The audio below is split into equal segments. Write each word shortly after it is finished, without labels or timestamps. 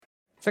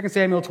2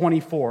 Samuel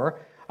 24,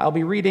 I'll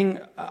be reading,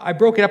 I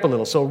broke it up a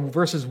little, so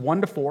verses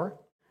 1 to 4,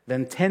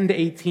 then 10 to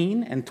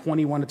 18, and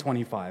 21 to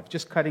 25,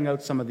 just cutting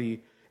out some of the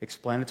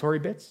explanatory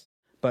bits,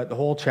 but the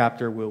whole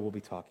chapter we'll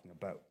be talking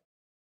about.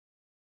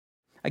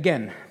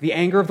 Again, the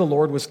anger of the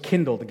Lord was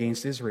kindled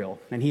against Israel,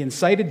 and he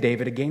incited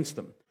David against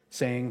them,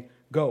 saying,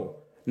 "Go,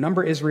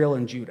 number Israel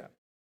and Judah."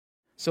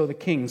 So the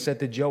king said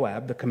to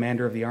Joab, the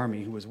commander of the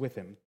army who was with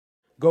him,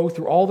 "Go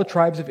through all the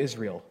tribes of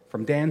Israel,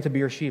 from Dan to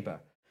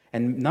Beersheba,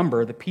 and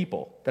number the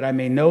people, that I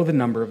may know the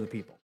number of the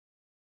people."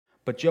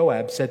 But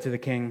Joab said to the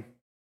king,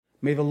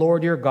 "May the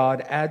Lord your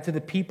God add to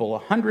the people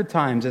 100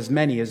 times as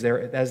many as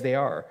they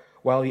are,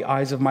 while the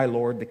eyes of my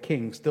lord the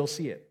king still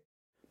see it.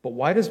 But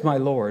why does my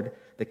lord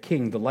the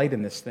king delight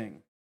in this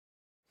thing?"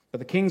 But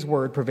the king's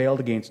word prevailed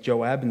against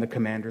Joab and the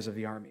commanders of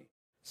the army.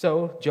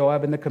 So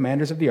Joab and the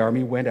commanders of the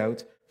army went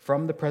out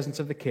from the presence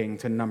of the king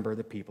to number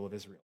the people of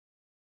Israel.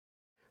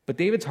 But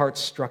David's heart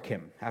struck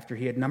him after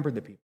he had numbered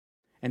the people.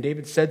 And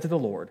David said to the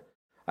Lord,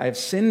 "I have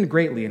sinned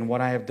greatly in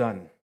what I have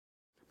done.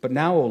 But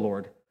now, O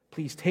Lord,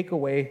 please take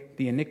away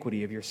the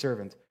iniquity of your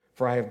servant,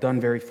 for I have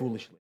done very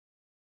foolishly."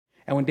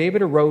 And when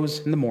David arose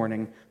in the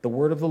morning, the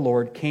word of the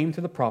Lord came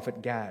to the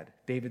prophet Gad,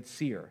 David's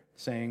seer,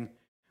 saying,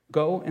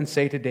 "Go and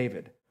say to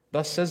David,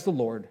 'Thus says the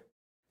Lord,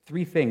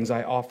 3 things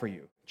I offer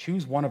you.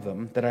 Choose one of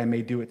them, that I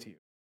may do it to you.'"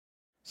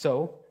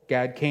 So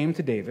Gad came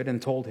to David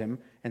and told him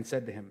and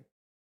said to him,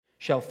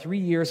 "Shall 3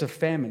 years of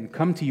famine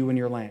come to you in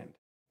your land?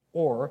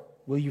 Or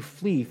will you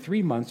flee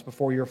 3 months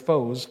before your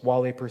foes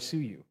while they pursue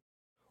you?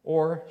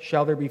 Or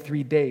shall there be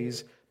 3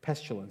 days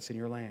pestilence in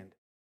your land?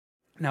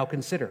 Now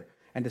consider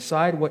and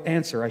decide what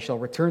answer I shall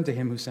return to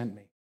him who sent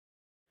me."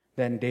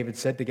 Then David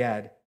said to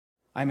Gad,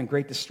 "I am in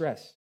great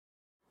distress.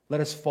 Let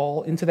us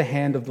fall into the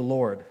hand of the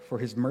Lord, for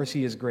his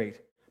mercy is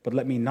great, but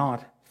let me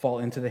not fall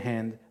into the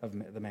hand of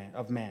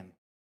man."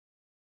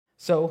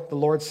 So the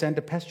Lord sent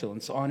a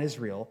pestilence on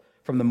Israel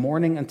from the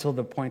morning until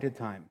the appointed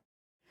time.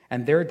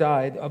 And there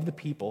died of the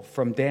people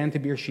from Dan to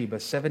Beersheba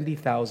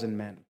 70,000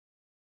 men.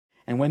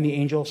 And when the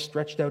angel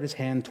stretched out his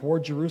hand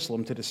toward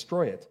Jerusalem to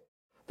destroy it,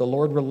 the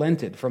Lord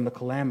relented from the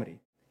calamity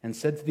and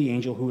said to the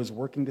angel who was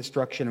working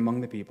destruction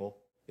among the people,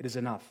 "It is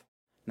enough.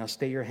 Now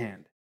stay your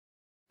hand."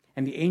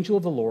 And the angel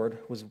of the Lord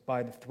was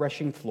by the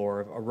threshing floor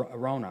of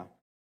Araunah,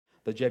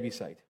 the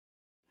Jebusite.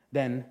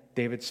 Then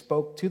David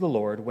spoke to the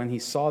Lord when he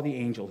saw the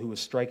angel who was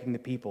striking the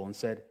people and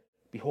said,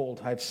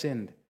 "Behold, I have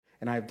sinned,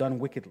 and I have done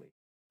wickedly.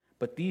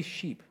 But these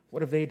sheep,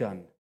 what have they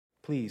done?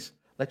 Please,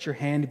 let your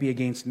hand be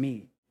against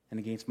me and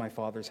against my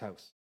father's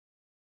house."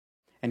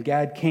 And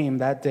Gad came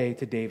that day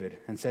to David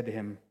and said to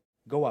him,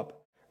 "Go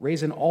up,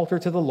 raise an altar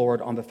to the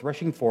Lord on the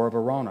threshing floor of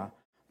Araunah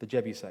the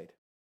Jebusite."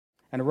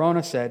 And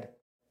Araunah said,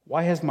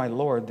 "Why has my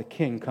lord the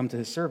king come to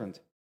his servant?"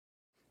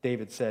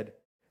 David said,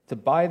 "To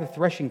buy the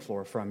threshing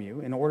floor from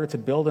you in order to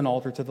build an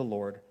altar to the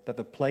Lord, that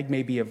the plague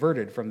may be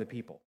averted from the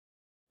people."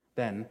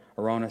 Then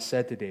Araunah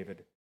said to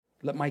David,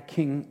 Let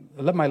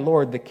my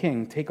lord the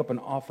king take and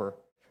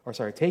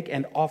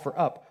offer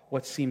up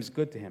what seems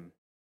good to him.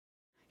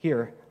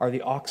 Here are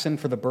the oxen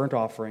for the burnt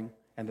offering,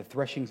 and the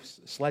threshing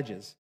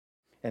sledges,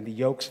 and the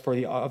yokes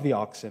of the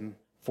oxen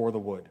for the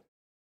wood.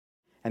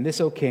 And this,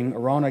 O king,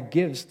 Araunah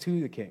gives to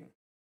the king.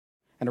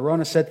 And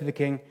Araunah said to the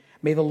king,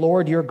 "May the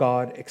Lord your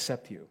God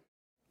accept you."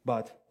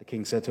 But the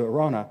king said to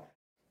Araunah,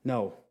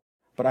 "No,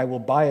 but I will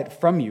buy it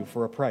from you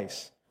for a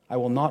price. I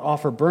will not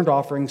offer burnt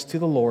offerings to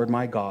the Lord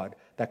my God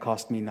that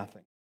cost me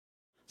nothing."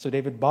 So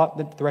David bought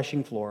the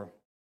threshing floor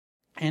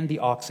and the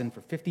oxen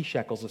for 50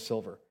 shekels of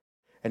silver.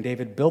 And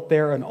David built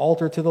there an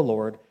altar to the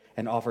Lord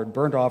and offered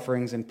burnt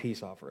offerings and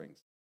peace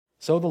offerings.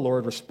 So the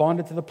Lord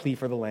responded to the plea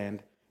for the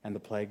land, and the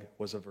plague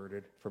was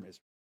averted from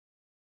Israel.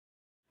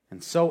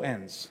 And so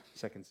ends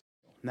 2 Samuel.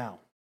 Now,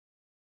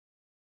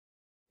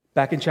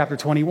 back in chapter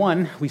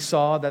 21, we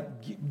saw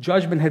that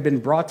judgment had been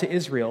brought to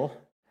Israel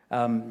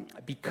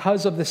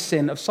because of the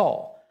sin of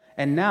Saul.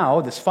 And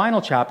now, this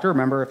final chapter,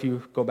 remember if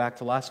you go back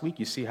to last week,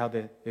 you see how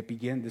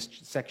this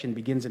section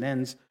begins and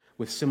ends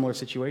with similar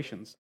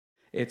situations.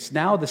 It's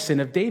now the sin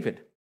of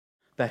David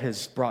that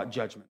has brought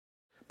judgment.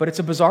 But it's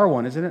a bizarre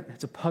one, isn't it?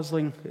 It's a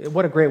puzzling,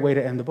 what a great way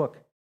to end the book.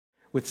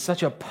 With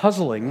such a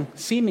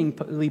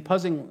seemingly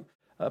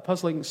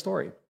puzzling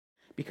story.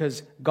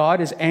 Because God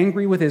is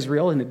angry with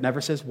Israel, and it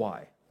never says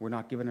why. We're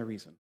not given a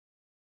reason.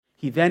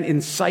 He then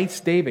incites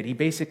David. He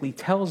basically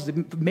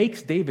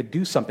makes David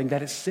do something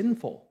that is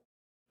sinful.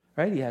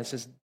 Right? He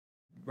says,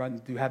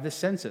 "Do have this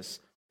census."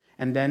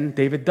 And then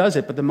David does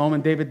it. But the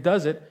moment David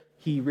does it,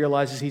 he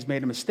realizes he's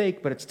made a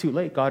mistake, but it's too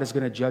late. God is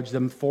going to judge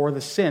them for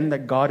the sin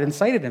that God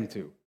incited him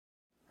to.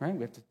 Right?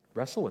 We have to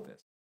wrestle with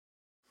this.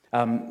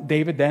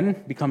 David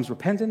then becomes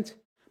repentant,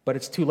 but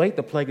it's too late.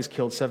 The plague has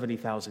killed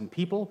 70,000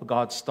 people.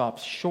 God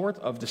stops short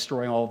of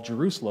destroying all of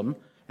Jerusalem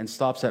and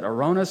stops at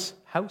Araunah's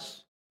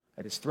house,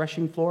 at his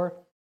threshing floor.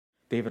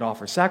 David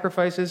offers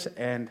sacrifices,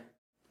 and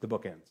the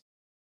book ends.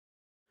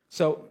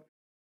 So,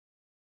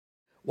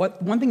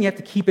 one thing you have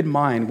to keep in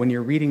mind when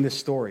you're reading this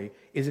story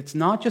is it's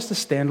not just a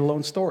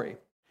standalone story.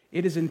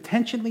 It is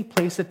intentionally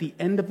placed at the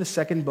end of the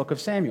second book of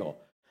Samuel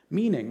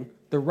meaning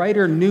the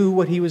writer knew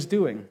what he was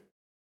doing.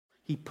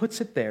 He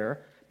puts it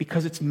there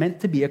because it's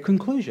meant to be a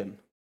conclusion.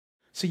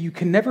 So you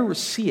can never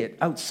see it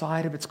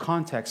outside of its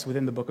context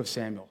within the book of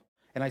Samuel.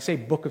 And I say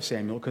book of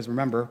Samuel because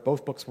remember,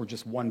 both books were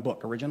just one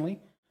book originally,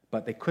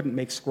 but they couldn't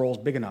make scrolls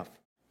big enough,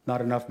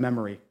 not enough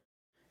memory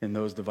in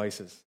those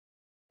devices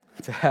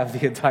to have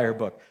the entire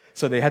book.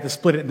 So they had to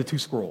split it into two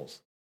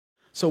scrolls.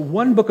 So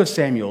one book of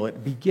Samuel,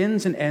 it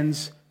begins and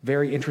ends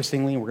very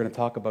interestingly, and we're going to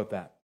talk about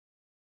that.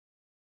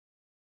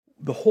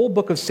 The whole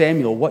book of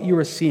Samuel, what you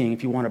are seeing,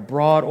 if you want a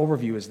broad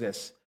overview, is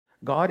this.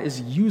 God is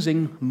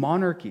using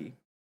monarchy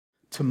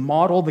to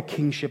model the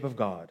kingship of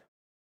God.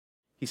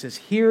 He says,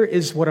 here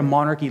is what a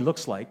monarchy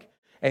looks like,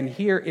 and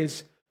here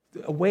is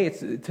a way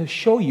to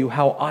show you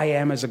how I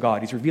am as a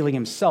God. He's revealing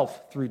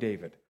himself through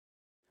David.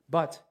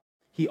 But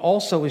he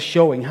also is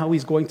showing how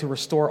he's going to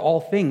restore all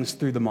things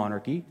through the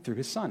monarchy, through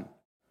his son.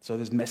 So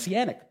there's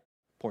messianic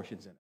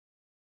portions in it.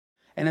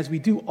 And as we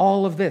do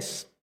all of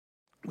this,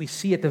 we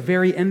see at the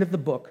very end of the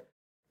book,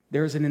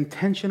 there's an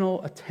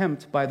intentional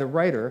attempt by the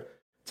writer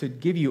to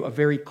give you a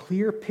very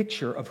clear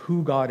picture of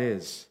who God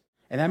is.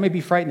 And that may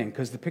be frightening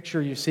because the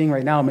picture you're seeing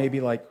right now may be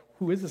like,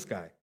 who is this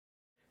guy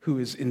who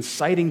is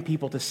inciting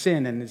people to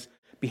sin and is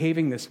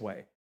behaving this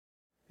way?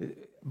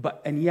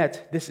 And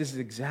yet, this is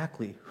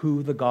exactly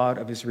who the God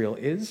of Israel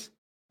is,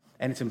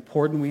 and it's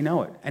important we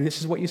know it. And this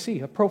is what you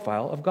see, a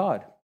profile of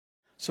God.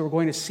 So we're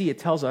going to see, it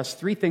tells us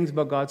three things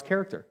about God's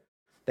character: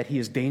 that he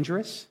is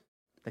dangerous,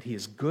 that he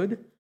is good,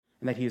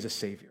 and that he is a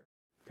savior.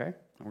 Okay?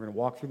 And we're going to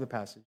walk through the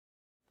passage.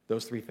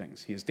 Those three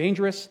things. He is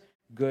dangerous,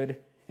 good,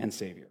 and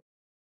savior.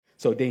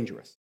 So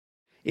dangerous.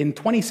 In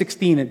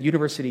 2016 at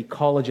University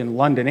College in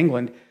London,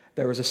 England,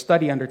 there was a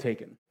study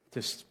undertaken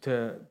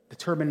to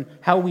determine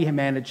how we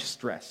manage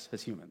stress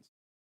as humans.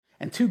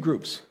 And two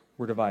groups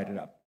were divided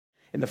up.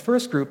 In the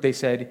first group, they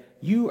said,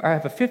 you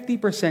have a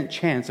 50%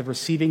 chance of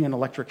receiving an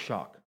electric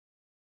shock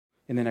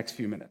in the next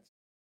few minutes.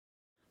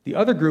 The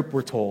other group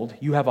were told,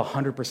 you have a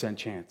 100%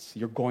 chance.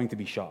 You're going to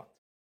be shocked.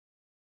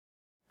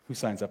 Who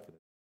signs up for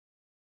this?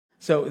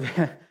 So,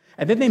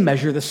 and then they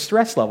measure the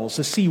stress levels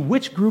to see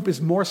which group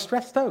is more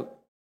stressed out.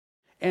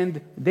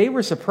 And they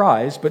were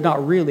surprised, but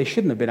not really, they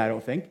shouldn't have been, I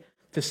don't think,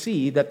 to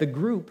see that the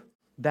group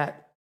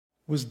that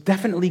was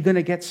definitely going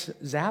to get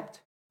zapped,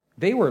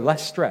 they were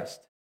less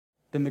stressed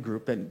than the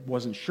group that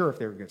wasn't sure if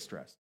they were going to get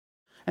stressed.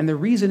 And the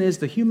reason is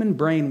the human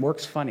brain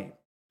works funny.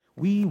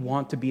 We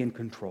want to be in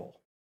control.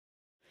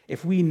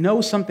 If we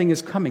know something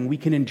is coming, we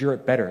can endure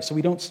it better, so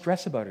we don't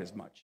stress about it as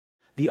much.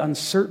 The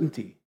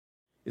uncertainty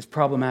is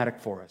problematic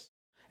for us.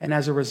 And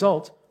as a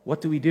result,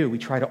 what do? We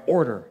try to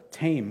order,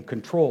 tame,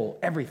 control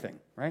everything,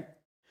 right?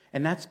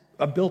 And that's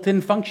a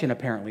built-in function,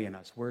 apparently, in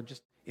us. We're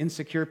just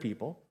insecure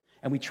people,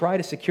 and we try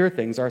to secure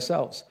things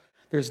ourselves.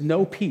 There's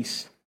no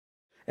peace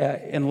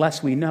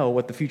unless we know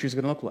what the future is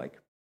going to look like.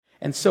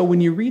 And so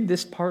when you read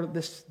this part of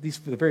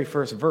the very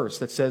first verse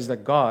that says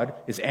that God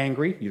is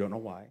angry, you don't know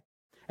why,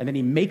 and then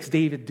he makes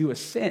David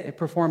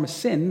perform a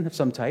sin of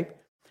some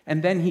type,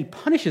 and then he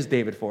punishes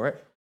David for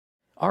it,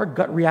 our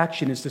gut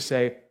reaction is to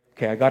say,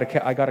 okay,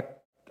 I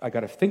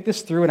gotta think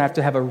this through, and I have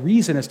to have a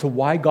reason as to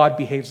why God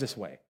behaves this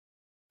way.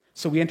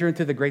 So we enter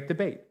into the great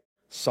debate: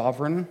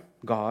 sovereign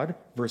God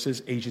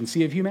versus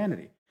agency of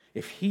humanity.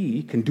 If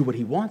he can do what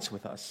he wants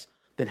with us,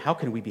 then how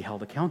can we be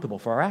held accountable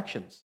for our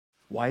actions?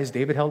 Why is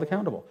David held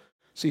accountable?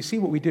 So you see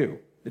what we do.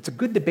 It's a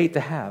good debate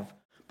to have,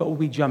 but when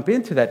we jump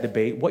into that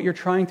debate, what you're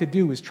trying to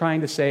do is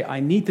trying to say,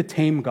 I need to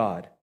tame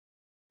God.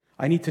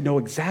 I need to know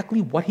exactly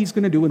what he's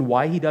going to do and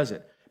why he does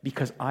it,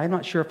 because I'm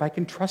not sure if I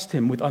can trust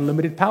him with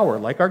unlimited power,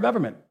 like our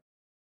government.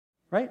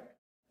 Right?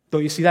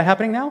 Don't you see that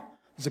happening now?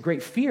 There's a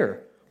great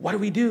fear. What do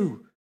we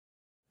do?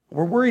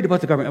 We're worried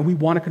about the government, and we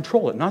want to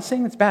control it. Not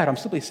saying it's bad. I'm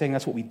simply saying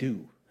that's what we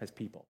do as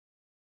people.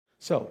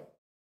 So,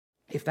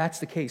 if that's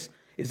the case,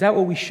 is that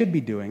what we should be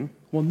doing?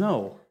 Well,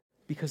 no,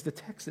 because the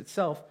text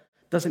itself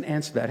doesn't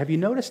answer that. Have you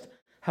noticed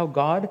how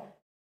God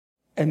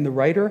and the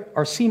writer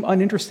seem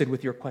uninterested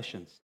with your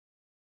questions?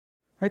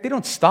 Right? They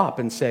don't stop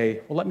and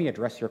say, well, let me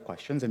address your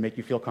questions and make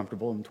you feel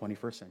comfortable in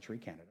 21st century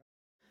Canada.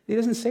 He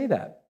doesn't say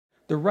that.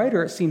 The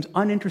writer seems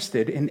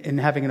uninterested in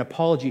having an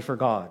apology for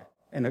God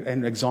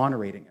and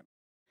exonerating him.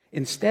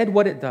 Instead,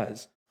 what it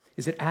does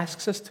is it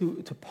asks us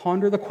to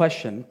ponder the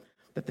question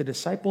that the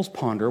disciples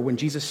ponder when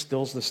Jesus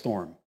stills the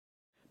storm.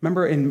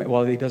 Remember,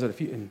 he does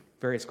it in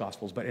various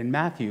Gospels, but in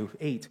Matthew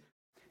 8,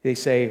 they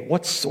say,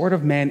 what sort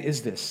of man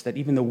is this that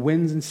even the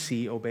winds and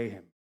sea obey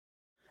him?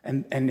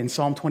 And in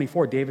Psalm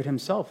 24, David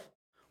himself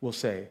will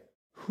say,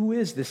 who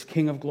is this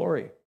King of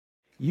glory?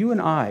 You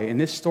and I, in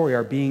this story,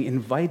 are being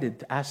invited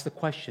to ask the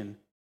question,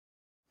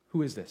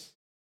 who is this?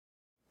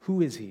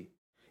 Who is he?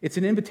 It's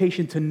an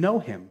invitation to know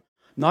him,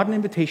 not an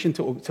invitation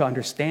to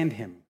understand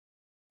him.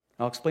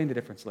 I'll explain the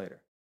difference later.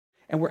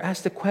 And we're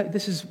asked but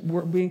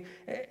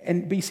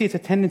you see, it's a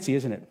tendency,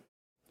 isn't it?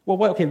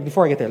 Well, okay,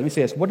 before I get there, let me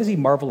say this. What is he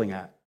marveling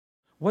at?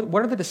 What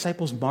are the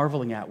disciples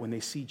marveling at when they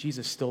see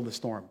Jesus still the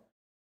storm?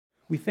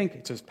 We think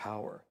it's his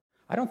power.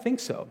 I don't think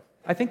so.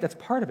 I think that's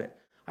part of it.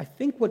 I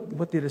think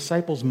what the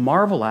disciples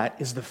marvel at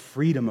is the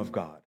freedom of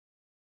God.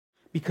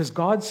 because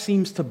God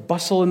seems to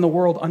bustle in the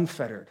world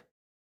unfettered.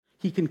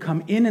 He can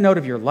come in and out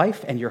of your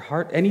life and your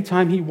heart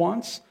anytime he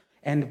wants,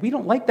 and we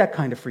don't like that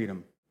kind of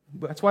freedom.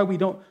 That's why we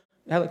don't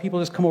let people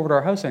just come over to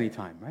our house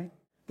anytime, right?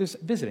 There's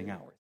visiting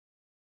hours.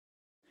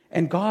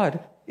 And God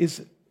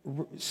is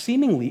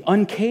seemingly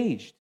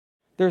uncaged.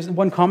 There's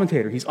one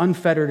commentator, he's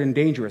unfettered and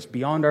dangerous,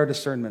 beyond our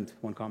discernment,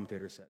 one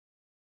commentator said.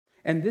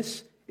 And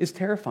this is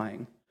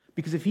terrifying,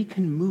 because if he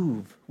can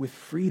move with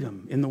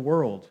freedom in the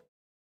world,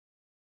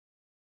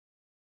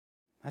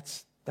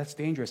 that's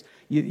dangerous.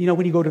 You know,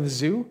 when you go to the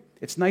zoo,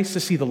 it's nice to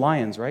see the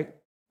lions, right?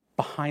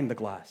 Behind the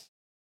glass.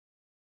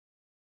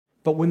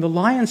 But when the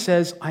lion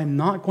says, I'm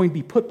not going to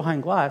be put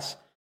behind glass,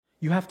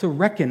 you have to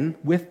reckon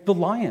with the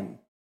lion.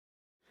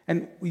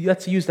 And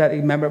let's use that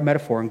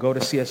metaphor and go to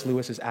C.S.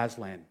 Lewis's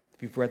Aslan,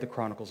 if you've read the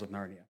Chronicles of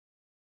Narnia.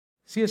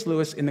 C.S.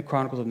 Lewis, in the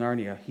Chronicles of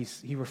Narnia,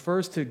 he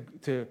refers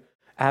to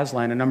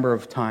Aslan a number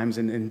of times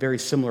in very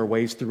similar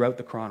ways throughout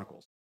the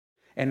Chronicles.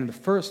 And in the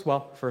first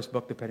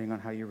book, depending on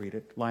how you read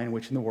it, Lion,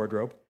 Witch, and the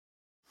Wardrobe,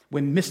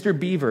 when Mr.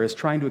 Beaver is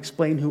trying to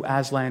explain who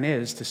Aslan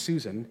is to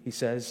Susan, he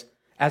says,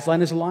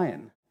 Aslan is a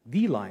lion,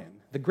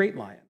 the great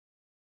lion.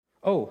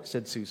 Oh,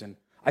 said Susan,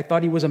 I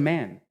thought he was a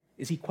man.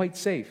 Is he quite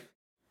safe?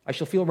 I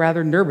shall feel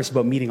rather nervous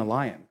about meeting a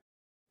lion.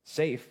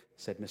 Safe,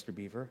 said Mr.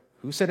 Beaver.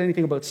 Who said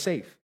anything about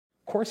safe?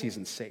 Of course he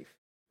isn't safe,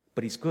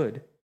 but he's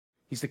good.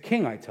 He's the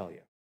king, I tell you.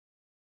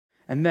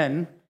 And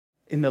then,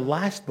 in the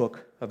last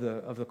book of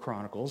the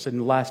Chronicles, in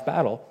the last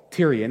battle,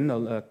 Tyrion,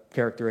 a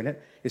character in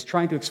it, is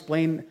trying to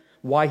explain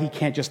why he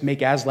can't just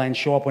make Aslan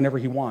show up whenever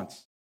he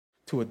wants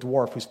to a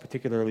dwarf who's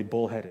particularly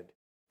bullheaded.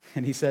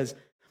 And he says,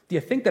 do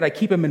you think that I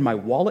keep him in my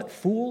wallet,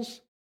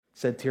 fools?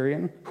 Said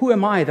Tyrion. Who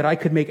am I that I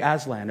could make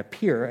Aslan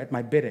appear at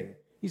my bidding?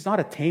 He's not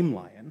a tame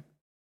lion.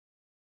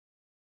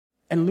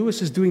 And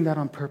Lewis is doing that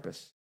on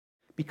purpose.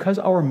 Because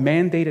our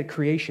mandated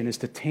creation is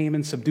to tame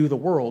and subdue the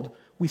world,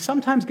 we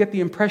sometimes get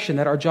the impression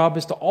that our job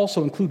is to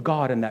also include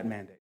God in that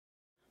mandate.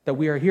 That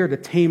we are here to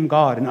tame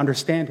God and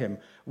understand him.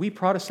 We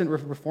Protestant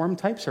Reformed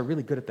types are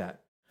really good at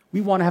that.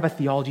 We want to have a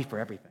theology for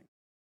everything,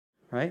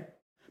 right?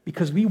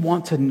 Because we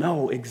want to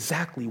know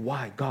exactly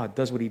why God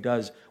does what he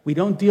does. We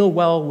don't deal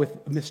well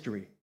with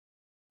mystery.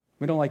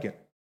 We don't like it.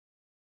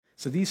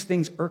 So these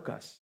things irk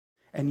us.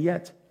 And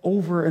yet,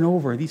 over and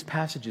over, these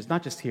passages,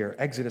 not just here,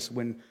 Exodus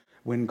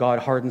when God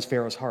hardens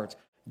Pharaoh's heart,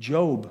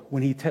 Job,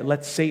 when he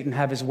lets Satan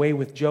have his way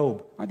with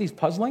Job. Aren't these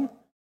puzzling?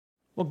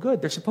 Well,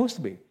 good, they're supposed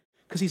to be,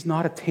 because he's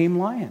not a tame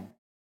lion.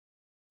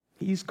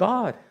 He's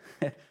God.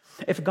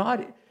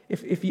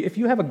 If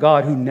you have a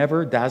God who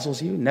never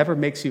dazzles you, never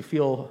makes you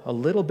feel a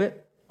little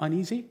bit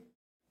uneasy,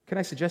 can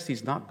I suggest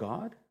he's not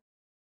God?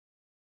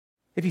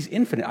 If he's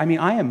infinite,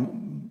 I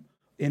am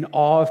in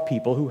awe of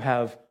people who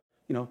have,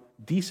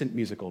 decent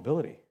musical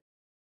ability,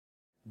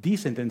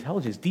 decent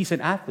intelligence,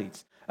 decent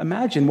athletes.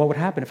 Imagine what would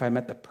happen if I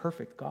met the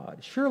perfect God.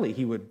 Surely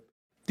he would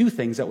do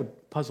things that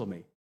would puzzle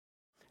me.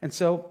 And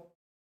so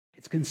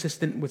it's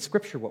consistent with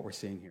Scripture what we're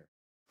seeing here.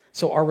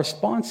 So our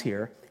response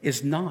here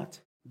is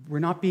we're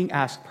not being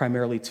asked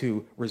primarily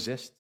to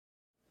resist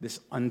this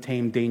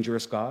untamed,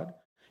 dangerous God.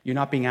 You're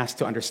not being asked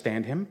to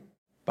understand him.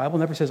 The Bible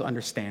never says,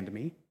 understand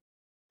me.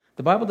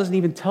 The Bible doesn't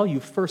even tell you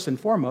first and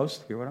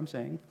foremost, hear what I'm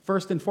saying,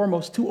 first and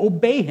foremost to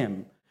obey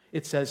him.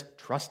 It says,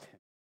 trust him.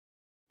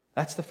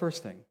 That's the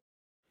first thing.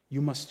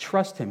 You must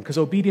trust him, because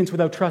obedience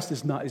without trust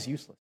is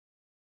useless.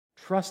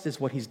 Trust is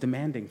what he's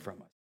demanding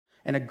from us.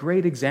 And a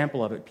great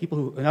example of it,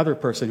 another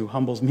person who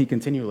humbles me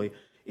continually,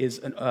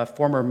 is a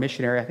former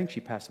missionary. I think she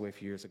passed away a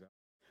few years ago.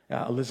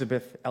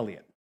 Elisabeth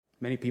Elliot.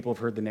 Many people have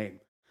heard the name.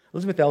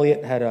 Elisabeth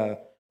Elliot had a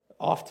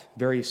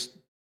very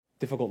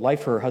difficult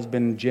life. Her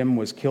husband, Jim,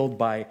 was killed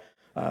by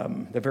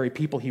the very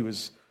people he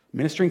was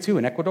ministering to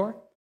in Ecuador.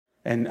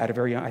 And at a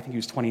very young, I think he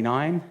was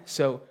 29.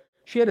 So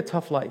she had a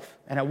tough life.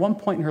 And at one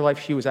point in her life,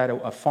 she was at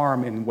a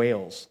farm in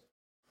Wales.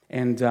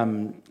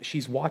 And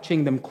she's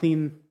watching them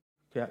clean.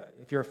 Yeah,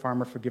 if you're a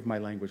farmer, forgive my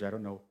language. I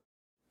don't know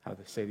how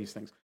to say these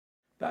things.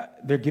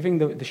 They're giving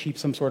the sheep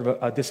some sort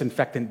of a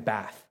disinfectant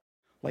bath,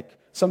 like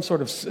some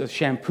sort of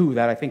shampoo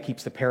that I think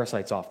keeps the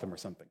parasites off them or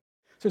something.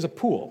 So there's a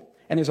pool,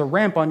 and there's a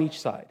ramp on each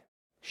side.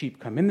 Sheep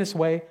come in this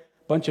way.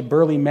 A bunch of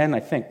burly men, I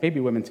think, maybe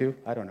women too,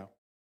 I don't know,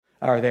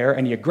 are there.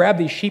 And you grab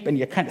these sheep, and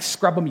you kind of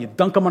scrub them, you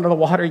dunk them under the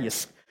water,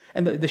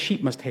 and the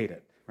sheep must hate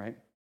it, right?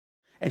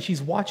 And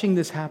she's watching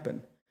this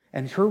happen.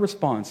 And her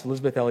response,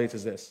 Elisabeth Elliot,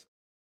 is this.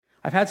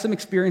 I've had some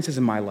experiences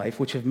in my life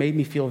which have made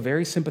me feel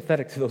very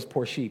sympathetic to those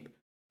poor sheep.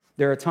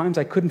 There are times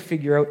I couldn't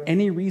figure out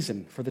any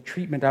reason for the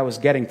treatment I was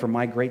getting from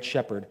my great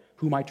shepherd,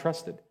 whom I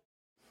trusted.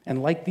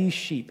 And like these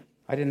sheep,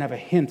 I didn't have a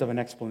hint of an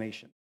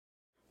explanation.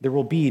 There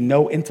will be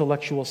no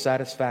intellectual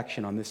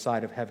satisfaction on this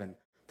side of heaven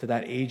to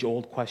that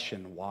age-old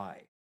question,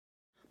 why?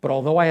 But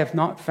although I have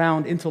not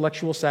found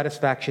intellectual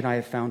satisfaction, I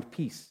have found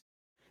peace.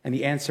 And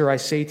the answer I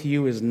say to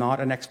you is not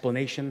an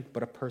explanation,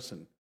 but a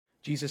person,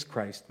 Jesus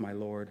Christ, my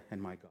Lord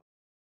and my God.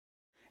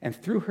 And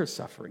through her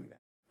suffering,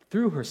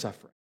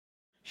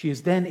 she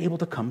is then able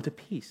to come to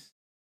peace.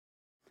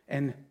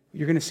 And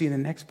you're going to see in the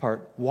next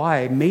part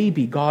why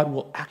maybe God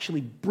will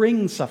actually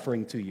bring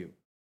suffering to you.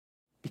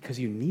 Because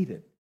you need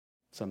it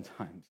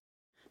sometimes.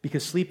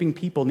 Because sleeping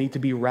people need to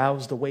be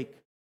roused awake.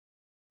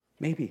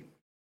 Maybe.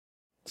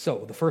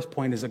 So the first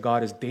point is that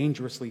God is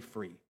dangerously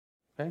free.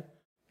 Okay?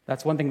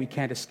 That's one thing we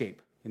can't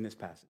escape in this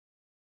passage.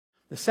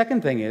 The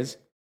second thing is,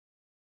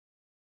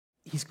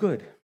 he's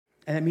good.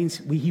 And that means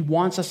he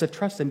wants us to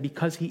trust him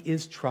because he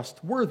is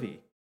trustworthy.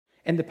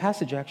 And the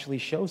passage actually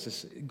shows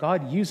us.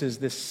 God uses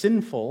this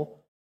sinful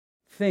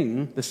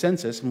thing, the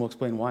census, and we'll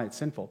explain why it's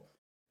sinful,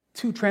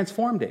 to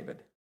transform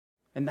David.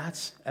 And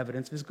that's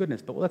evidence of his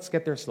goodness. But let's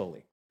get there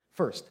slowly.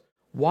 First,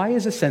 why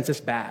is a census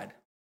bad?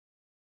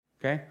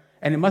 Okay?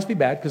 And it must be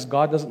bad because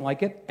God doesn't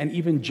like it. And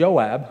even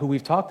Joab, who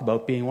we've talked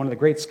about being one of the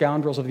great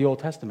scoundrels of the Old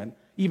Testament,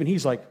 even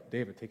he's like,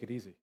 David, take it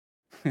easy.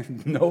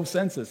 No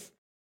census.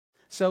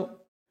 So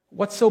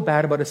what's so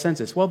bad about a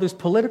census? Well, there's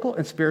political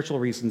and spiritual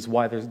reasons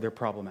why they're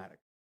problematic.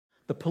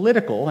 The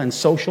political and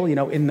social,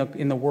 in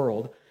the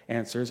world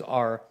answers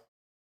are,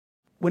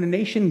 when a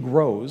nation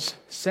grows,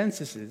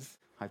 censuses,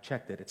 I've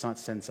checked it, it's not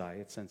censi,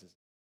 it's census,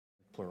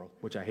 plural,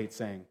 which I hate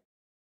saying.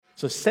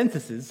 So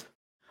censuses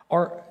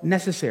are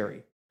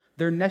necessary.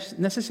 They're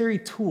necessary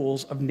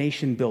tools of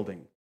nation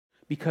building.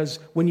 Because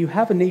when you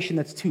have a nation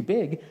that's too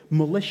big,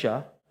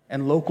 militia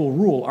and local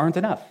rule aren't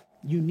enough.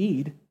 You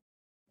need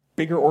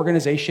bigger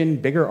organization,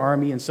 bigger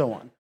army, and so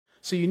on.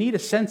 So you need a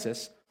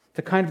census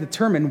to kind of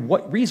determine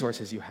what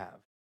resources you have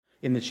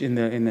in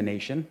the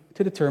nation,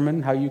 to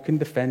determine how you can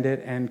defend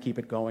it and keep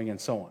it going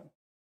and so on.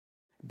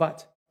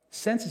 But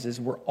censuses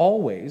were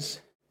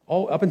always,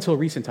 up until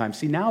recent times,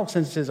 see now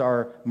censuses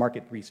are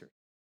market research.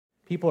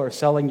 People are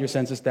selling your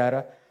census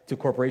data to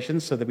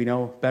corporations so that we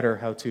know better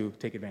how to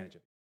take advantage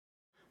of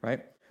it,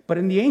 right? But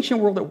in the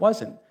ancient world, it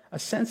wasn't. A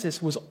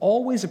census was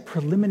always a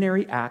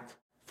preliminary act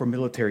for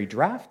military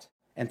draft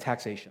and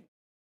taxation.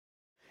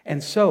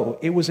 And so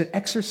it was an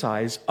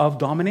exercise of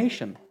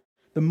domination.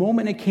 The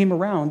moment it came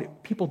around,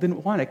 people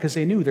didn't want it because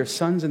they knew their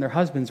sons and their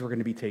husbands were going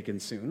to be taken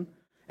soon,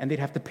 and they'd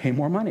have to pay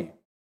more money.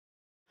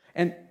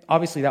 And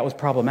obviously that was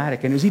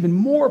problematic, and it was even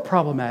more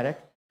problematic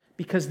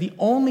because the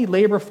only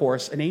labor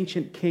force an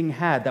ancient king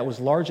had that was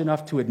large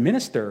enough to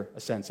administer a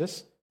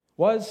census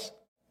was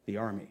the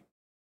army.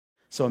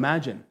 So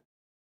imagine,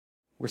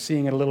 we're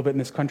seeing it a little bit in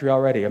this country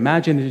already.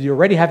 Imagine you're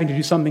already having to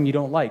do something you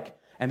don't like,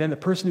 and then the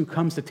person who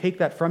comes to take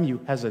that from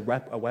you has a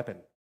weapon.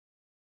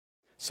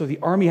 So the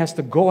army has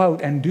to go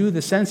out and do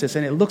the census,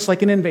 and it looks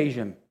like an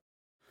invasion.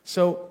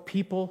 So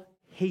people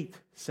hate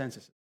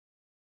censuses.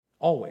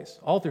 Always,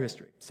 all through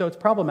history. So it's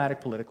problematic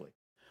politically,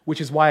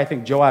 which is why I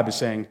think Joab is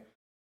saying,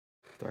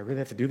 do I really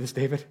have to do this,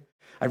 David?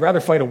 I'd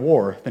rather fight a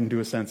war than do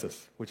a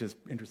census, which is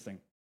interesting.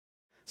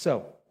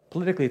 So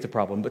politically it's a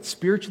problem, but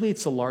spiritually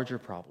it's a larger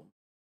problem.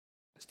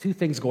 There's two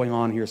things going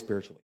on here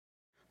spiritually.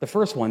 The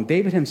first one,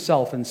 David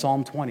himself in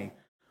Psalm 20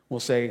 will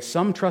say,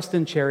 some trust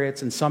in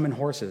chariots and some in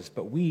horses,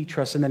 but we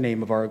trust in the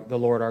name of the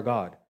Lord our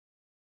God.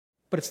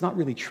 But it's not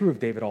really true of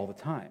David all the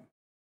time.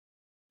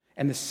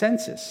 And the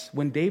census,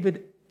 when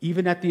David,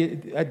 even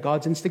at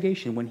God's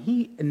instigation, when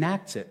he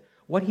enacts it,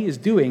 what he is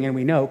doing, and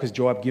we know because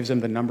Joab gives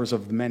him the numbers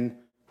of the men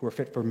who are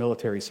fit for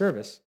military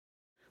service,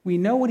 we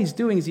know what he's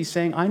doing is he's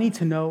saying, I need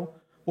to know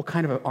what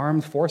kind of an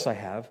armed force I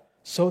have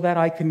so that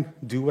I can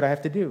do what I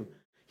have to do.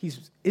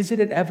 Is it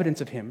an evidence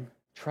of him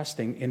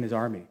trusting in his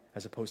army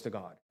as opposed to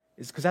God?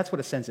 Because that's what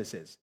a census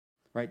is,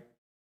 right?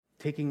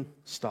 Taking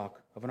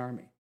stock of an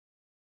army.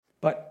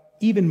 But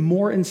even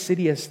more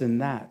insidious than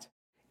that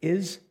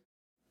is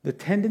the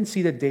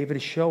tendency that David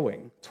is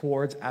showing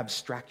towards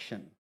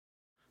abstraction.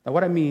 Now,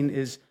 what I mean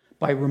is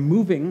by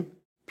removing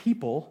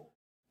people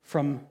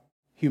from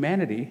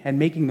humanity and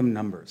making them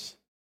numbers.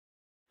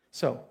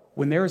 So,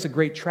 when there is a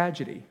great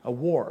tragedy, a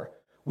war,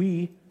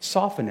 we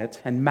soften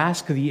it and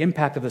mask the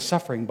impact of the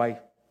suffering by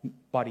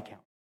body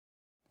count.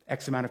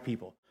 X amount of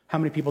people. How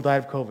many people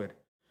died of COVID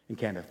in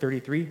Canada?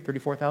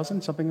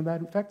 34,000, something of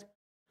that effect?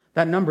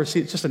 That number,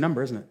 see, it's just a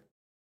number, isn't it?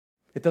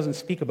 It doesn't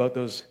speak about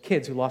those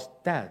kids who lost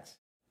dads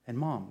and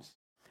moms.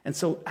 And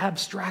so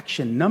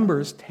abstraction,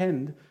 numbers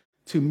tend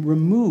to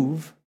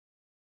remove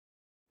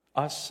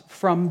us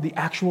from the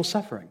actual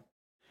suffering.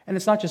 And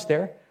it's not just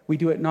there. We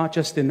do it not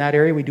just in that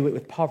area, we do it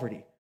with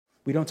poverty.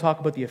 We don't talk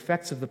about the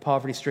effects of the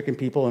poverty-stricken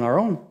people in our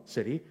own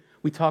city.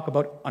 We talk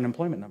about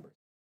unemployment numbers.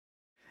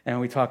 And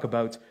we talk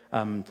about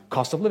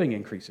cost of living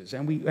increases.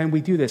 And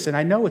we do this. And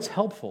I know it's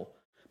helpful.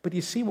 But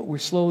you see what we're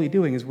slowly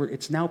doing is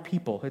it's now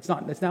people. It's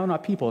now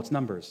not people, it's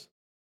numbers.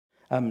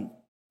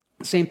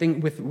 Same thing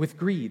with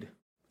greed.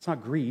 It's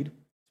not greed,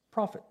 it's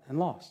profit and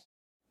loss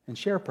and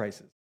share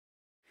prices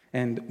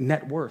and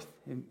net worth.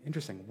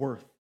 Interesting,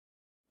 worth.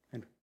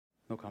 And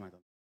no comment on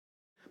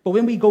that. But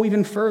when we go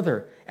even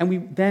further and we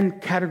then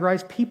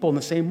categorize people in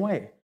the same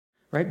way,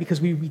 right?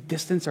 Because we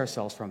distance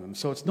ourselves from them.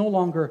 So it's no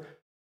longer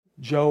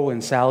Joe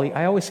and Sally.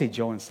 I always say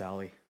Joe and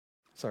Sally.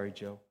 Sorry,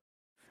 Joe.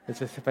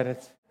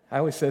 I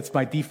always say it's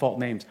my default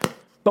names.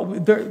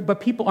 But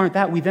people aren't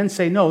that. We then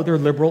say, no, they're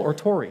liberal or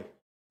Tory.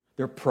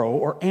 They're pro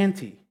or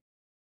anti.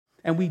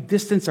 And we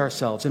distance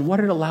ourselves. And what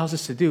it allows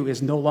us to do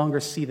is no longer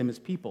see them as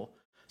people.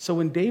 So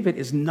when David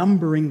is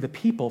numbering the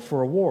people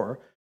for a war,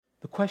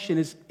 The question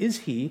is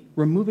he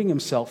removing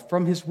himself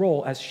from his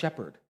role as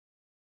shepherd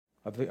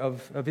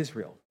of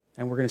Israel?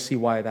 And we're going to see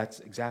why that's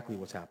exactly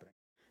what's happening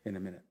in a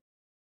minute.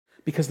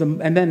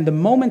 And then the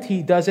moment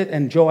he does it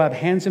and Joab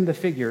hands him the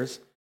figures,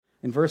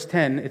 in verse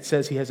 10, it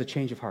says he has a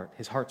change of heart.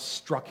 His heart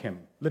struck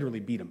him,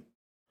 literally beat him.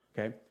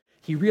 Okay?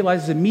 He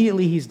realizes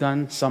immediately he's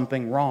done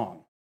something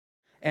wrong.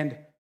 And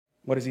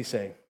what does he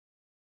say?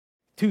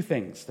 Two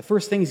things. The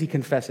first thing is he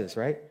confesses,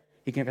 right?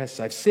 He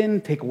confesses, I've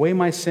sinned, take away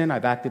my sin,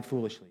 I've acted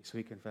foolishly. So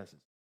he confesses.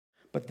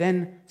 But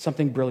then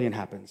something brilliant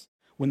happens.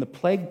 When the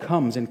plague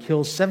comes and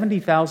kills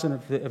 70,000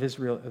 of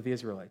the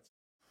Israelites,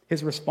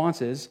 his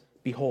response is,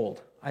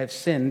 behold, I have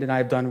sinned and I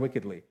have done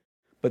wickedly.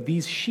 But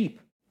these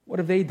sheep, what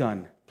have they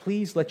done?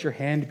 Please let your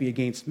hand be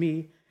against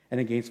me and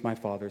against my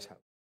father's house.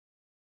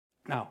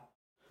 Now,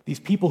 these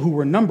people who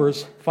were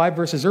numbers 5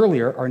 verses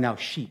earlier are now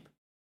sheep.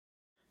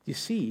 You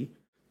see,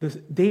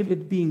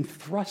 David being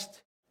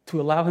thrust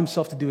to allow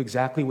himself to do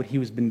exactly what he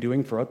has been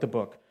doing throughout the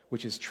book,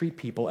 which is treat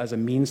people as a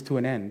means to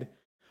an end,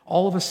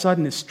 all of a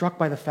sudden is struck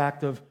by the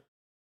fact of,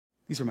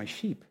 these are my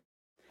sheep.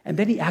 And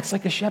then he acts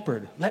like a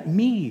shepherd. Let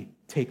me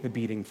take the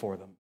beating for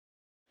them.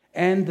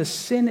 And the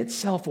sin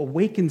itself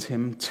awakens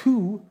him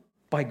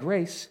by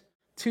grace,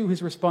 to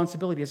his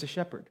responsibility as a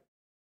shepherd.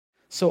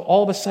 So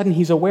all of a sudden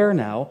he's aware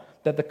now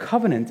that the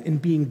covenant in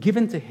being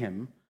given to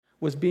him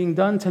was being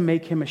done to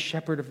make him a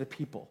shepherd of the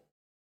people.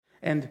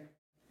 And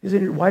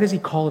why does he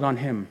call it on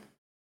him?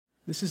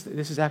 This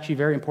is actually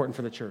very important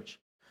for the church.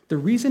 The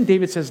reason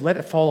David says, let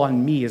it fall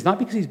on me, is not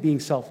because he's being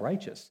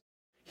self-righteous.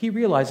 He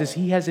realizes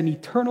he has an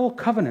eternal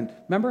covenant.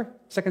 Remember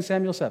 2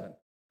 Samuel 7?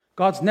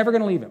 God's never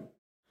going to leave him.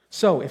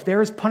 So if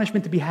there is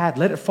punishment to be had,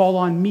 let it fall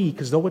on me,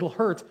 because though it'll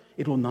hurt,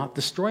 it will not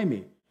destroy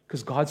me,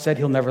 because God said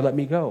he'll never let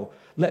me go.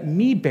 Let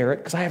me bear it,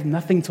 because I have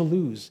nothing to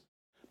lose.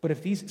 But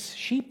if these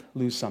sheep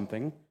lose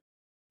something,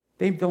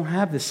 they don't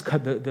have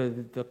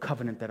the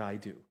covenant that I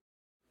do.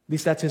 At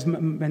least that's his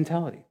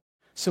mentality.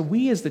 So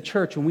we as the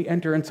church, when we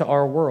enter into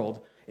our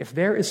world, if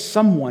there is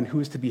someone who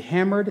is to be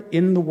hammered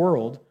in the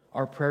world,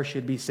 our prayer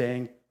should be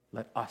saying,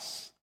 let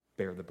us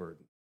bear the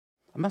burden.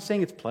 I'm not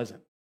saying it's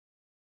pleasant,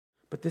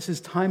 but this is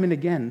time and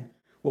again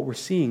what we're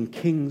seeing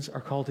kings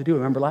are called to do.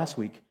 Remember last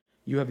week,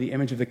 you have the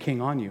image of the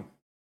king on you.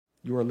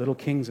 You are little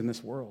kings in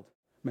this world,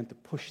 meant to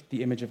push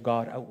the image of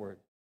God outward.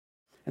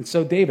 And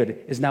so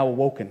David is now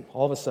awoken,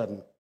 all of a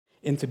sudden,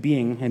 into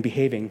being and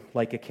behaving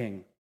like a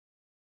king.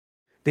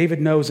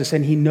 David knows this,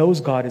 and he knows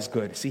God is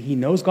good. See, he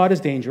knows God is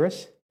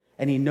dangerous,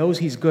 and he knows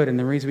he's good, and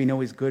the reason we know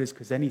he's good is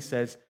because then he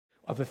says,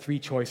 of the 3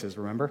 choices,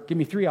 remember? Give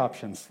me 3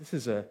 options. This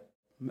is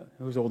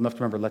who's old enough to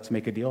remember Let's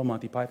Make a Deal,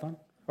 Monty Python?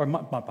 Or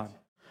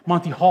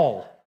Monty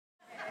Hall.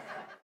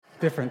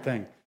 Different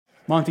thing.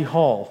 Monty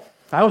Hall.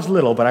 I was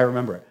little, but I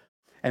remember it.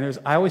 And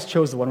I always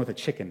chose the one with a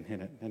chicken in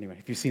it. Anyway,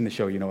 if you've seen the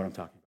show, you know what I'm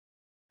talking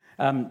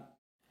about.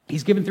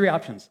 He's given 3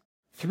 options.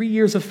 3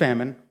 years of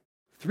famine,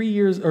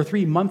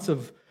 3 months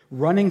of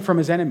running from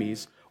his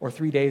enemies, or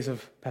 3 days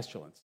of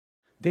pestilence.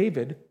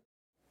 David,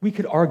 we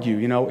could argue,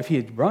 if he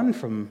had run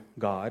from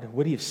God,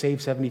 would he have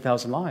saved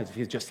 70,000 lives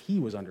if he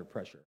was under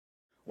pressure?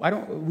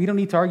 We don't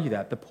need to argue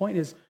that. The point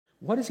is,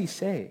 what does he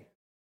say?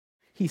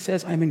 He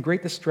says, I'm in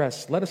great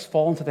distress. Let us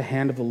fall into the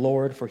hand of the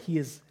Lord, for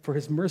his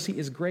mercy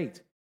is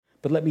great.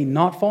 But let me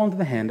not fall into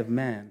the hand of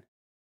man.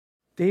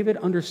 David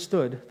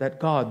understood that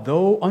God,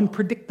 though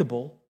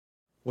unpredictable,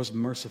 was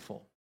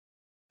merciful,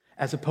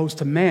 as opposed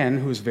to man,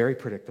 who is very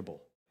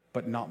predictable,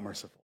 but not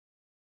merciful.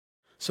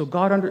 So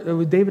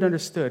David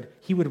understood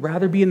he would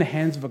rather be in the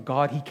hands of a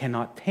God he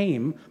cannot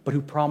tame, but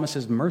who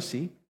promises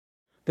mercy,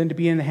 than to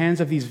be in the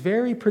hands of these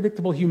very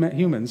predictable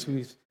humans who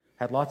he's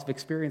had lots of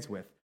experience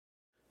with,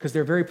 because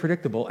they're very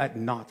predictable at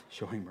not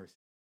showing mercy.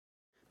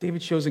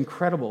 David shows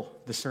incredible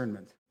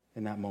discernment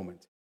in that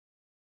moment.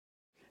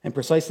 And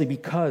precisely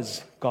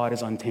because God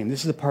is untamed,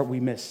 this is the part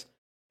we miss.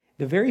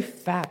 The very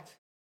fact,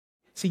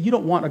 see, you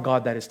don't want a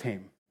God that is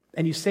tame.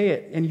 And you say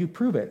it and you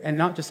prove it, and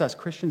not just us,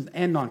 Christians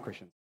and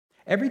non-Christians.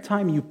 Every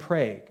time you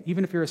pray,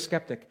 even if you're a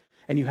skeptic,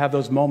 and you have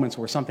those moments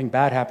where something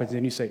bad happens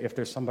and you say, if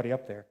there's somebody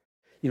up there,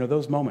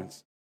 those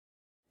moments.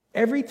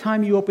 Every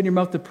time you open your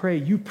mouth to pray,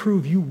 you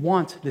prove you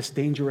want this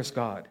dangerous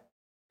God.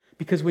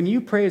 Because when you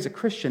pray as a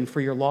Christian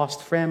for your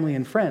lost family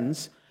and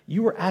friends,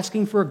 you are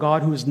asking for a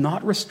God who is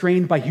not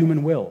restrained by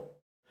human will.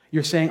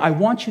 You're saying, I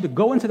want you to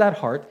go into that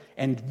heart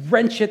and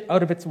wrench it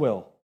out of its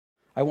will.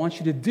 I want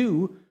you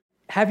to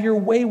have your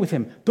way with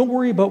him. Don't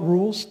worry about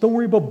rules. Don't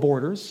worry about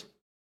borders.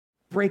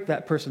 Break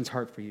that person's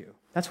heart for you.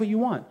 That's what you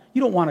want.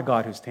 You don't want a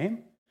God who's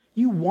tame.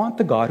 You want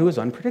the God who is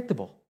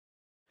unpredictable.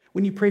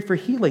 When you pray for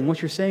healing,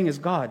 what you're saying is,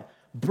 God,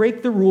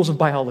 break the rules of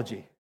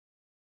biology.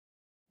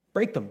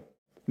 Break them.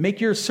 Make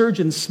your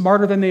surgeons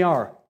smarter than they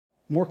are,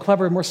 more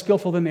clever, more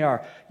skillful than they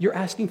are. You're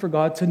asking for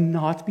God to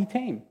not be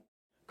tame,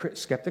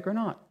 skeptic or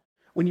not.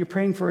 When you're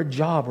praying for a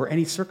job or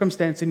any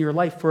circumstance in your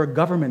life, for a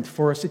government,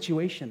 for a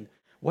situation,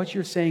 what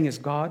you're saying is,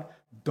 God,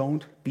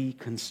 don't be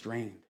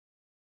constrained.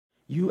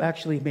 You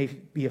actually may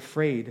be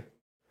afraid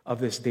of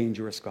this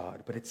dangerous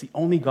God, but it's the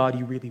only God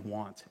you really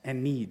want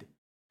and need.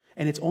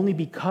 And it's only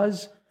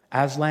because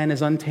Aslan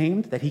is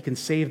untamed, that he can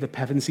save the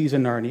Pevensies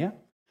in Narnia.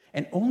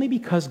 And only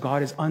because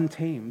God is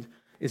untamed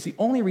is the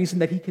only reason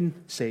that he can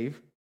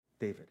save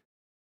David.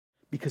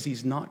 Because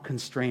he's not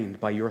constrained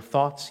by your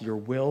thoughts, your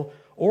will,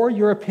 or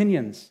your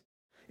opinions.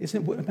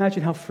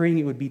 Imagine how freeing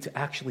it would be to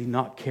actually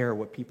not care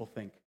what people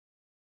think.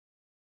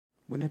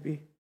 Wouldn't it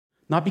be?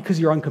 Not because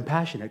you're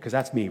uncompassionate, because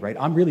that's me, right?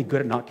 I'm really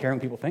good at not caring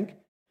what people think,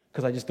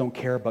 because I just don't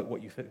care about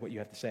what you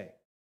have to say.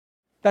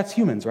 That's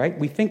humans, right?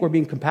 We think we're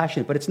being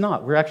compassionate, but it's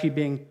not. We're actually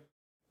being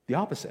the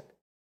opposite.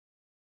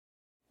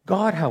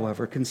 God,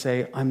 however, can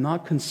say, I'm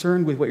not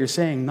concerned with what you're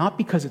saying, not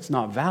because it's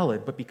not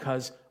valid, but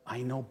because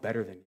I know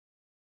better than you.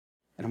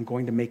 And I'm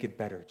going to make it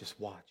better. Just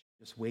watch.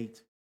 Just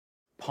wait.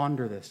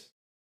 Ponder this.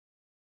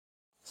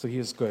 So he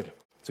is good.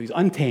 So he's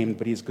untamed,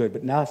 but he's good.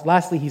 But now,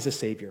 lastly, he's a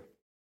savior.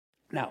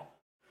 Now,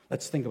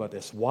 let's think about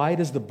this. Why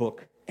does the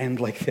book end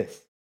like this?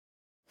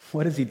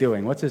 What is he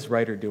doing? What's this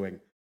writer doing?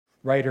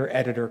 Writer,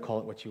 editor, call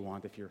it what you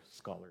want if you're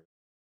scholars.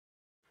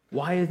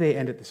 Why did they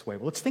end it this way?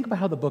 Well, let's think about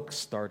how the book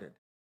started.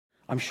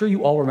 I'm sure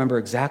you all remember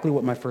exactly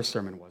what my first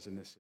sermon was in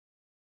this.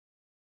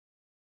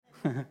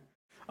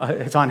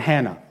 It's on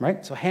Hannah,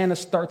 right? So Hannah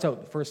starts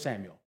out the 1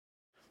 Samuel.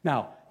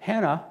 Now,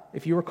 Hannah,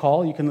 if you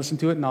recall, you can listen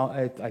to it,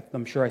 and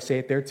I'm sure I say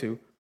it there too.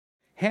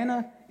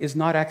 Hannah is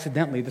not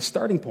accidentally the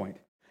starting point,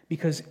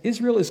 because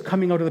Israel is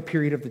coming out of the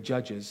period of the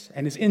judges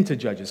and is into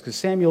judges, because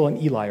Samuel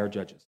and Eli are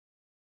judges.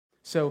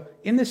 So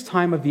in this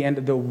time of the end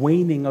of the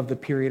waning of the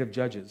period of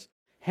judges,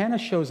 Hannah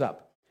shows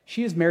up.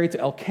 She is married to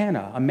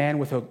Elkanah, a man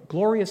with a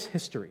glorious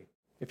history.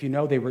 If you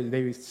know,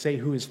 they say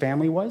who his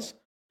family was.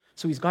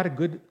 So he's got a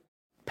good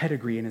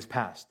pedigree in his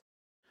past.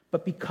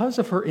 But because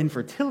of her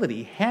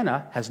infertility,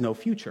 Hannah has no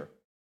future.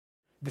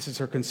 This is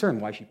her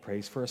concern, why she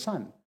prays for a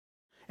son.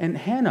 And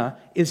Hannah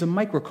is a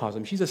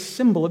microcosm. She's a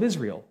symbol of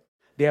Israel.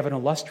 They have an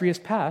illustrious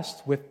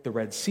past with the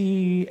Red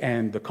Sea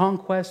and the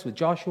conquest with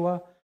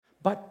Joshua.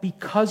 But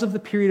because of the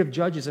period of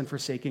judges and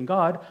forsaking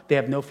God, they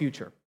have no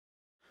future.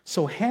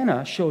 So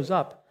Hannah shows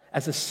up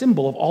as a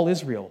symbol of all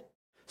Israel,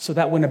 so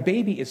that when a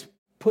baby is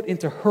put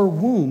into her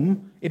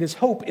womb, it is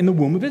hope in the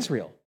womb of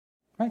Israel.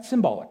 Right?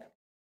 Symbolic.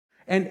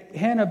 And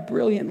Hannah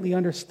brilliantly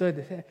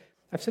understood.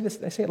 I've said this,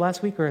 I say it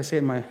last week, or I say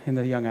it in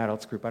the young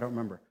adults group, I don't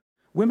remember.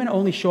 Women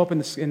only show up in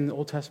the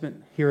Old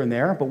Testament here and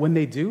there, but when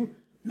they do,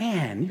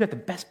 man, you got the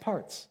best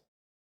parts.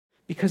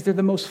 Because they're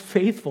the most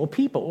faithful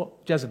people. Well,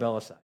 Jezebel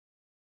aside.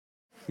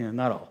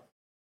 Not all.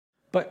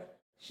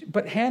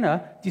 But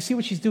Hannah, do you see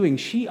what she's doing?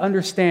 She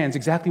understands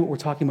exactly what we're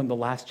talking about in the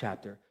last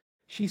chapter.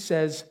 She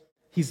says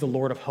he's the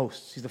Lord of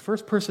hosts. He's the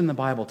first person in the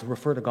Bible to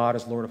refer to God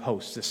as Lord of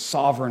hosts, this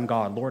sovereign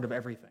God, Lord of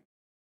everything.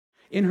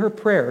 In her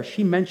prayer,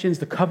 she mentions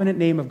the covenant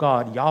name of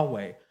God,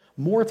 Yahweh,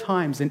 more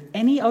times than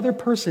any other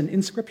person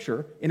in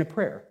Scripture in a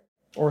prayer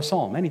or a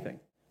psalm, anything.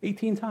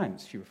 18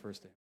 times she refers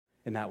to him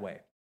in that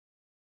way.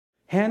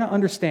 Hannah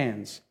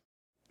understands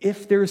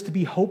if there is to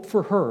be hope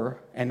for her,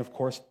 and of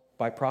course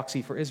by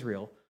proxy for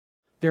Israel,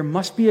 there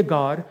must be a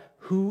God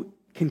who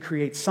can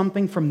create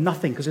something from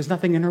nothing, because there's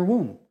nothing in her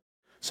womb.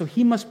 So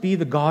he must be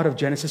the God of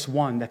Genesis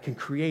 1 that can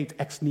create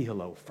ex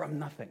nihilo, from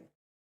nothing.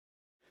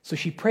 So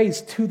she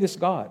prays to this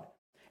God.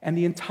 And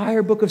the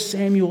entire book of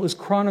Samuel is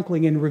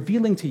chronicling and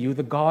revealing to you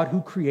the God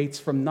who creates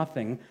from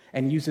nothing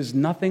and uses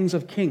nothings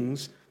of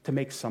kings to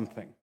make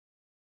something.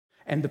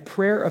 And the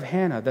prayer of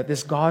Hannah that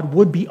this God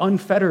would be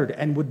unfettered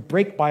and would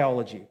break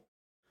biology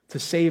to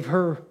save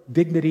her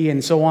dignity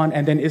and so on,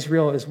 and then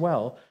Israel as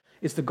well,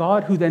 is the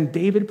God who then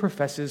David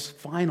professes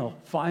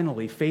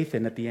finally faith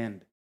in at the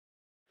end.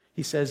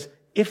 He says,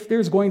 if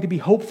there's going to be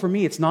hope for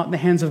me, it's not in the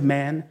hands of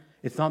man,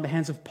 it's not in the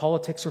hands of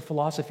politics or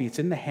philosophy, it's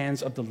in the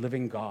hands of the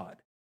living God.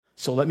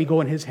 So let me go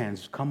in his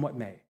hands, come what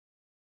may.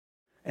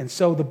 And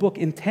so the book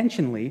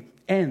intentionally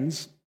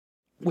ends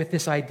with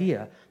this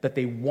idea that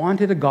they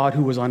wanted a God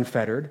who was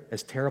unfettered,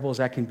 as terrible as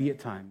that can be at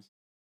times.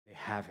 They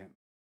have him.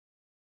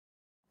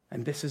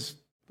 And this is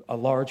a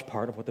large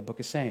part of what the book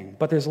is saying.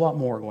 But there's a lot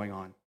more going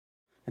on.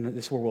 And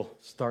this is where we'll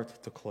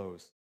start to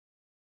close.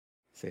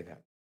 Say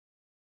that.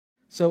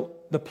 So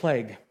the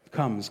plague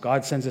comes.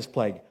 God sends this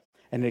plague.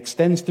 And it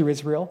extends through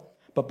Israel.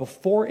 But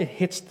before it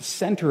hits the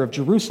center of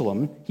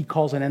Jerusalem, he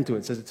calls an end to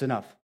it, says it's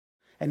enough.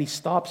 And he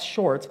stops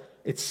short.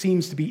 It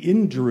seems to be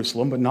in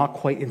Jerusalem, but not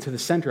quite into the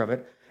center of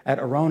it, at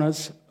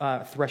Araunah's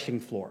threshing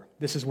floor.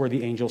 This is where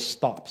the angel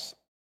stops.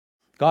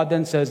 God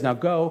then says, now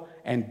go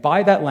and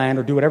buy that land,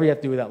 or do whatever you have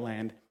to do with that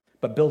land,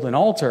 but build an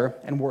altar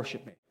and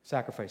worship me,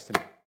 sacrifice to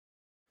me.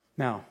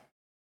 Now,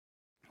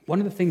 one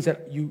of the things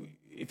that I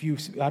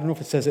don't know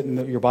if it says it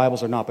in your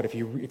Bibles or not, but if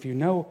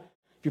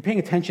you're paying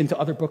attention to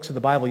other books of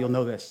the Bible, you'll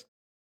know this.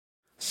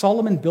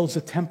 Solomon builds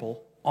a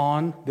temple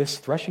on this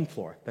threshing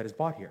floor that is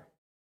bought here.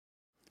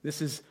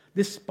 This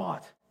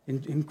spot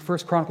in 1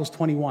 Chronicles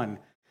 21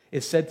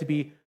 is said to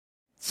be,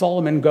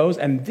 Solomon goes,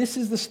 and this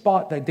is the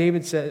spot that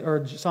David said,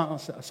 or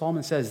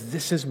Solomon says,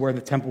 this is where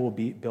the temple will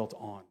be built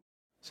on.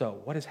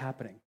 So what is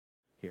happening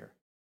here?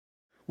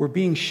 We're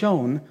being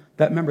shown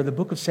that, remember, the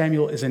book of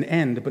Samuel is an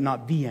end, but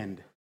not the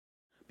end,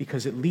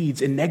 because it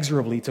leads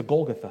inexorably to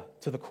Golgotha,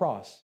 to the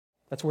cross.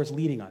 That's where it's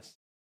leading us.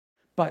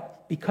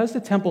 But because the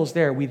temple is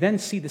there, we then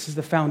see this is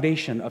the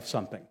foundation of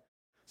something.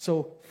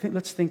 So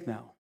let's think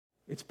now.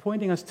 It's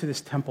pointing us to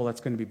this temple that's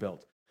going to be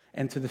built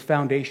and to the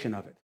foundation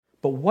of it.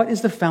 But what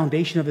is the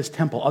foundation of this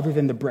temple other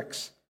than the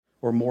bricks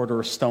or mortar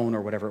or stone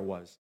or whatever it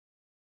was?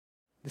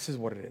 This is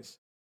what it is.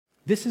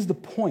 This is the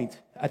point.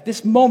 At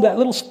this moment, that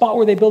little spot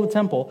where they build the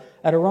temple,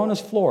 at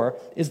Araunah's floor,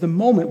 is the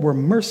moment where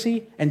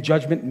mercy and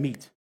judgment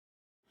meet.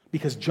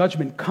 Because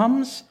judgment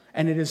comes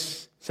and it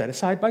is set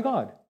aside by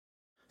God.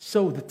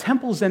 So the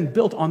temple is then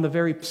built on the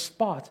very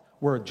spot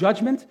where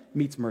judgment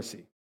meets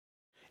mercy.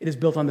 It is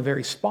built on the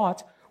very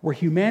spot where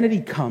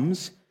humanity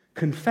comes,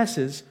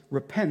 confesses,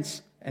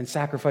 repents, and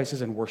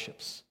sacrifices and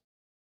worships.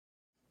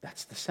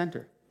 That's the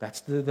center. That's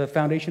the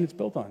foundation it's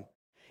built on.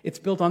 It's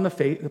built on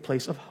the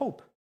place of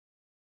hope.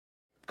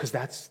 Because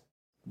that's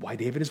why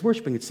David is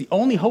worshiping. It's the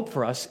only hope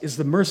for us is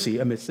the mercy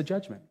amidst the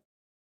judgment.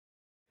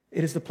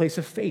 It is the place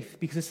of faith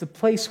because it's the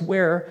place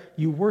where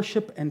you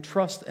worship and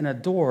trust and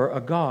adore a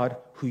God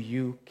who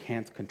you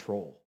can't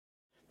control.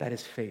 That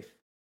is faith.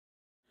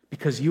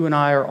 Because you and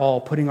I are all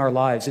putting our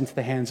lives into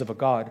the hands of a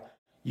God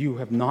you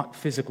have not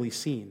physically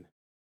seen.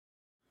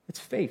 It's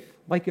faith,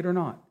 like it or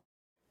not.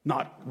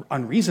 Not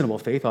unreasonable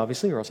faith,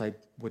 obviously, or else I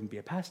wouldn't be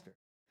a pastor.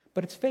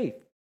 But it's faith.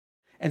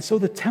 And so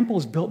the temple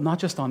is built not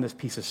just on this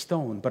piece of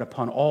stone, but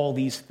upon all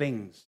these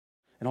things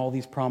and all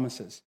these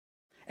promises.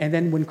 And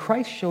then when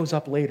Christ shows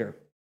up later,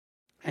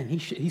 and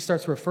he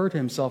starts to refer to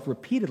himself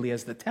repeatedly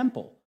as the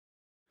temple,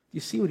 you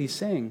see what he's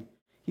saying?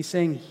 He's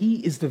saying he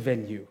is the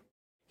venue.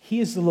 He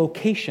is the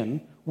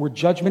location where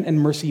judgment and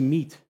mercy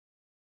meet,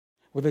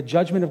 where the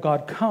judgment of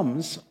God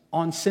comes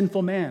on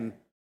sinful man.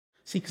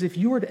 See, because if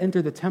you were to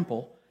enter the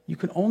temple, you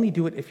can only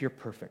do it if you're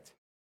perfect.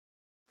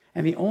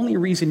 And the only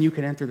reason you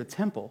can enter the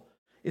temple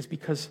is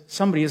because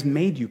somebody has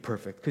made you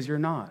perfect, because you're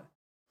not.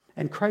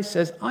 And Christ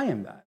says, I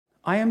am that.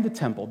 I am the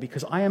temple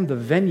because I am the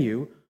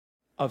venue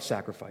of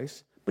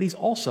sacrifice, but he's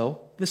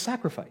also the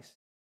sacrifice.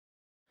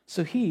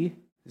 So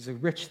there's a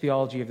rich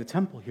theology of the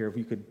temple here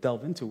we could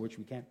delve into, which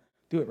we can't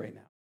do it right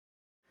now.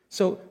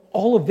 So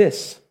all of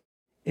this,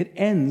 it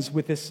ends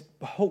with this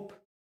hope.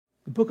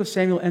 The book of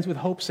Samuel ends with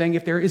hope, saying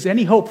if there is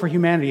any hope for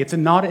humanity, it's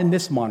not in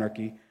this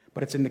monarchy,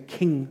 but it's in the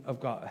King of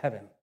God,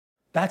 heaven.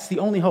 That's the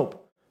only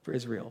hope for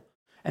Israel.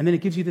 And then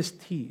it gives you this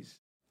tease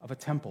of a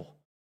temple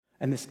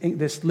and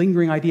this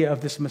lingering idea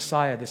of this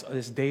Messiah,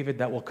 this David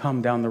that will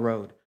come down the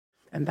road.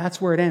 And that's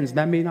where it ends.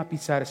 That may not be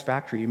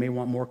satisfactory. You may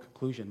want more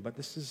conclusion, but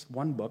this is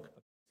one book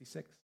of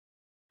 66.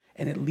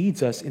 And it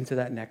leads us into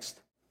that next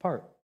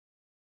part.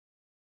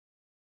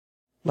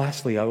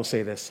 Lastly, I will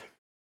say this.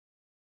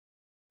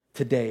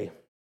 Today,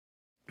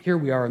 here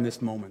we are in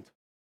this moment.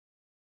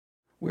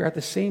 We're at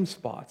the same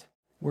spot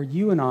where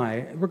you and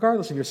I,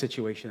 regardless of your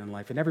situation in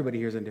life, and everybody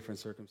here is in different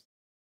circumstances,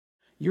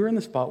 you're in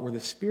the spot where the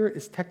Spirit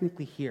is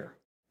technically here.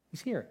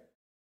 He's here.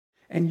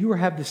 And you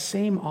have the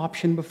same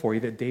option before you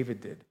that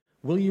David did.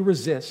 Will you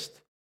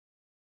resist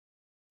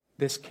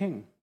this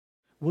king?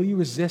 Will you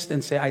resist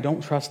and say, I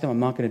don't trust him, I'm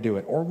not going to do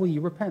it? Or will you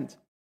repent?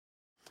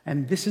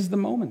 And this is the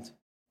moment.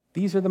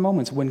 These are the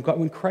moments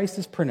when Christ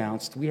is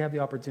pronounced, we have the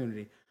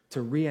opportunity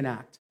to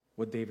reenact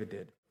what David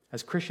did.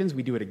 As Christians,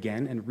 we do it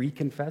again and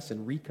reconfess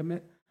and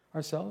recommit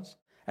ourselves.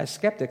 As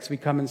skeptics, we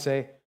come and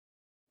say,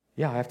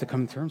 yeah, I have to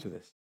come to terms with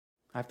this.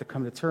 I have to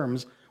come to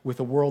terms with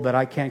a world that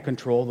I can't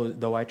control,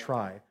 though I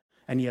try.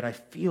 And yet I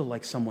feel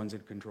like someone's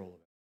in control of it.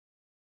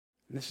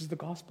 And this is the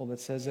gospel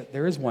that says that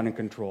there is one in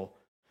control.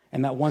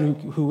 And that one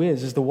who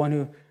is the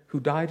one who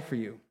died for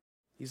you.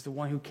 He's the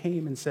one who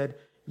came and said,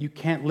 you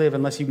can't live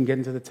unless you can get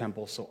into the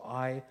temple. So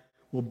I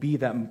will be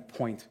that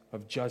point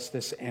of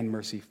justice and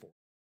mercy for.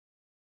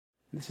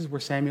 And this is where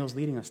Samuel's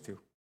leading us to.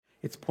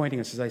 It's pointing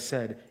us, as I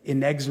said,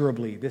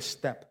 inexorably, this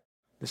step,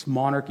 this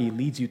monarchy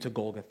leads you to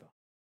Golgotha.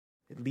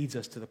 It leads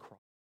us to the cross.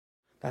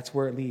 That's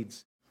where it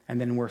leads. And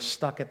then we're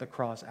stuck at the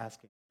cross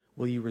asking,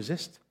 will you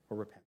resist or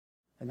repent?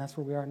 And that's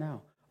where we are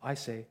now. I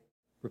say,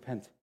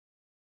 repent.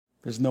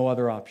 There's no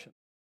other option.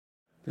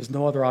 There's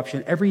no other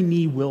option. Every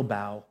knee will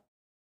bow.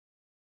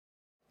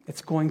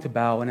 It's going to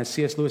bow. And as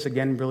C.S. Lewis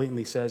again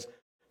brilliantly says,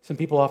 some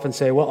people often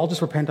say, well, I'll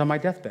just repent on my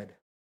deathbed.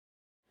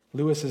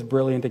 Lewis is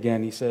brilliant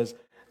again. He says,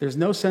 there's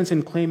no sense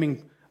in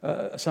claiming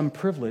some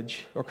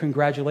privilege or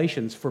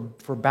congratulations for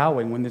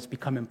bowing when it's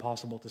become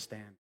impossible to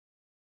stand.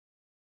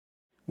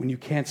 When you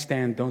can't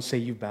stand, don't say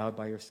you bowed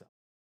by yourself.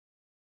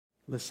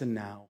 Listen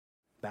now.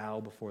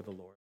 Bow before the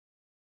Lord.